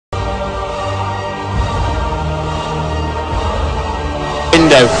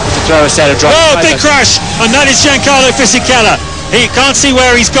window to throw a set of drivers. Oh, big crash, and that is Giancarlo Fisichella. He can't see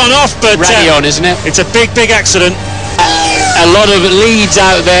where he's gone off, but on, isn't it? It's a big accident. A lot of leads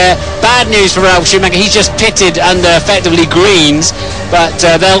out there. Bad news for Ralf Schumacher. He's just pitted under effectively greens, but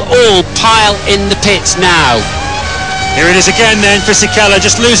they'll all pile in the pits now. Here it is again then, Fisichella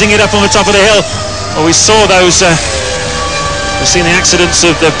just losing it up on the top of the hill. Well, we saw those, we've seen the accidents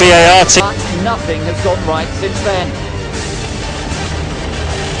of the BAR team. But nothing has gone right since then.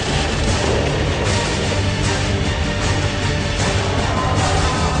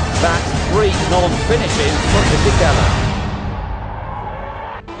 That's 3 non-finishes for Fisichella.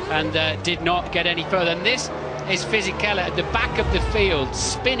 And did not get any further. And this is Fisichella at the back of the field,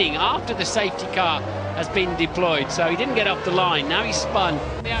 spinning after the safety car has been deployed. So he didn't get off the line. Now he's spun.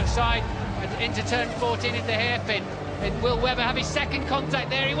 On the outside, into turn 14 at the hairpin. And will Webber have his second contact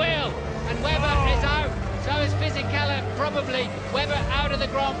there? He will. And Webber is out. So is Fisichella, probably. Webber out of the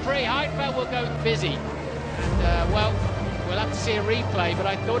Grand Prix. Heidfeld will go busy. And, well, we'll have to see a replay, but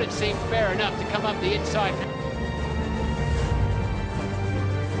I thought it seemed fair enough to come up the inside.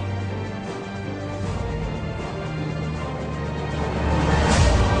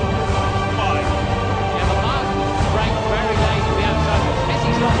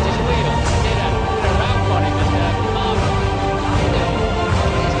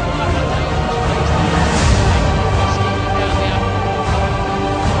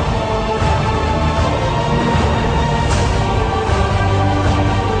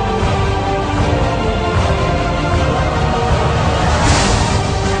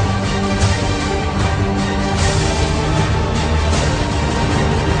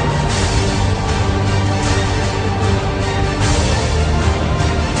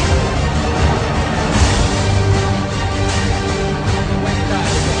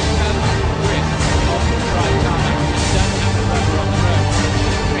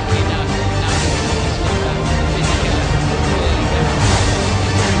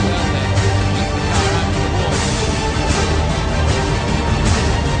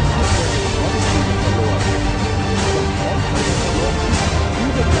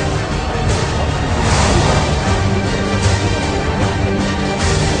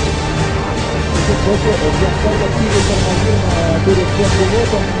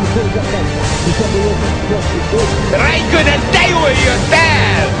 Räikkönen, te jól jött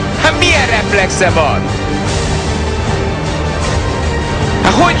el! Hát milyen reflexe van?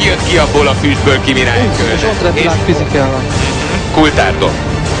 Hát hogy jött ki abból a füstből ki Räikkönen? Coulthardon,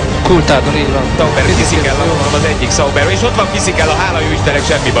 így van. Sauber Fisichella van az egyik Sauber, és ott van Fisichella, hála jó Istennek,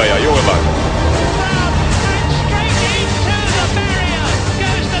 semmi baja, jól van.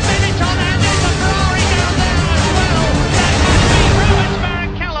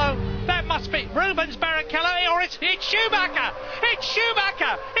 It's Schumacher! It's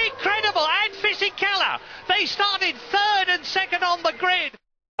Schumacher! Incredible! And Fisichella! They started third and second on the grid.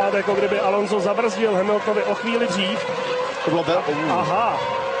 Jako kdyby Alonso zabrzdil Hamiltonovi o chvíli dřív. To bylo Aha.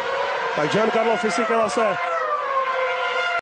 Tak Giancarlo Fisichella se